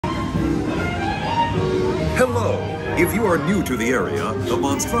Hello! If you are new to the area, the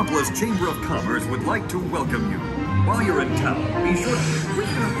Monstropolis Chamber of Commerce would like to welcome you. While you're in town, be sure to... We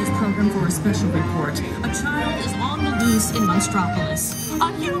interrupt this program for a special report. A child is on the loose in Monstropolis.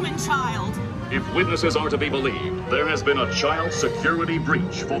 A human child! If witnesses are to be believed, there has been a child security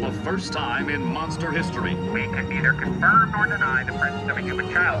breach for the first time in monster history. We can neither confirm nor deny the presence of a human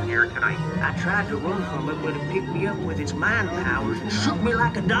child here tonight. I tried to run from it, but it picked me up with its mind powers and shook me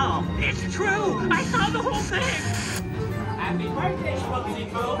like a dog. It's true! I saw the whole thing! Happy birthday, Schmucksy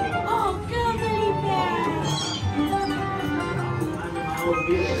Cole! Oh, Gummy Bear!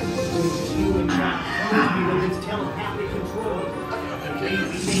 Human child with its telepathic control.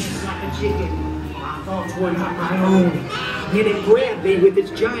 Lazy dance like a chicken. My thoughts were not my own. Yet it grabbed me with its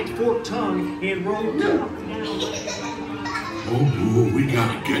giant forked tongue and rolled up. Oh, boo, we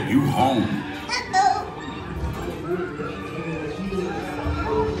gotta get you home.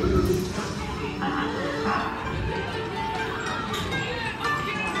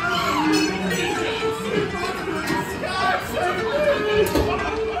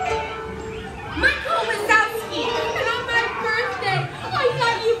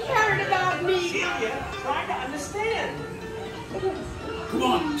 Come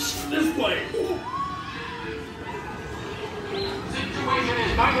on, this way. Situation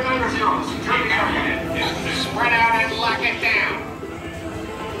is 99-0. Take it out. Spread out and lock it down.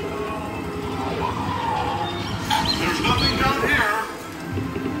 There's nothing down here.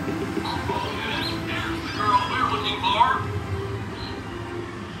 The girl we're looking for.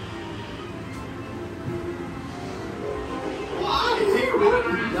 Why here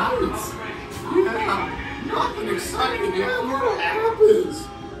every night? Yeah, nothing exciting ever happens.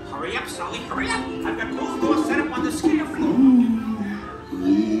 Hurry up, Sulley, hurry up. I've got both doors set up on the scare floor.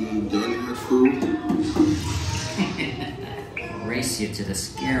 Done that, crew? Race you to the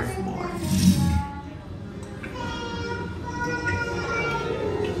scare floor.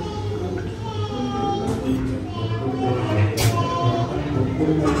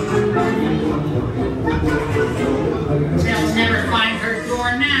 They'll never find her door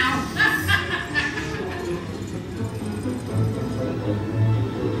now.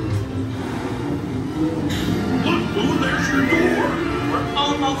 Look, Boo, there's your door. We're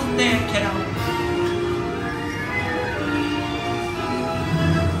almost there, kiddo.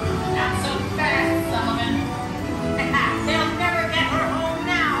 Not so fast, Sullivan. They'll never get her home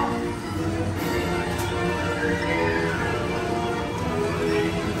now.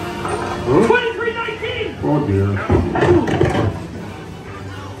 2319! Oh, dear.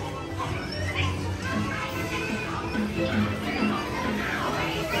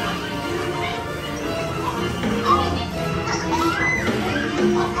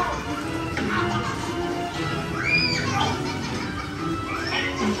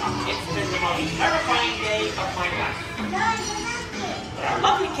 It's been the most terrifying day of my life. I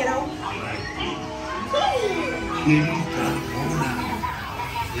love you, kiddo. Kitty's gotta go now.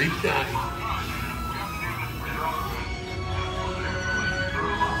 Sleep, Daddy.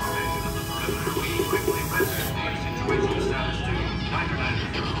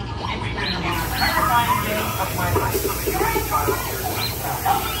 Terrifying day of my life.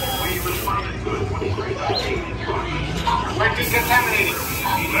 We responded to a 2319 inquiry. We're decontaminating.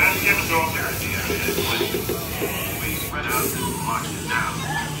 Let's give it to them. We spread out and marched it down.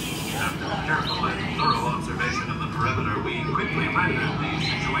 After careful and thorough observation of the perimeter, we quickly rendered the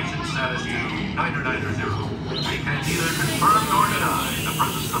situation status to 99-0. We can neither confirm nor deny the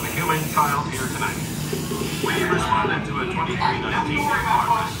presence of a human child here tonight. We responded to a 2319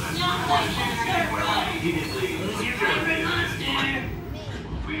 report where we immediately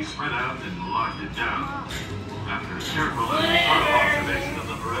we spread out and locked it down. After careful and thorough observation of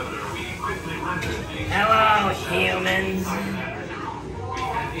the perimeter, we quickly rendered the... Hello, humans.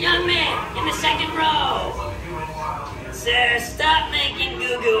 Young man, in the second row. Sir, stop making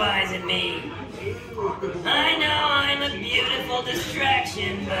goo-goo eyes at me. I know I'm a beautiful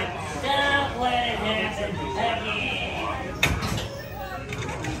distraction, but don't let it happen again.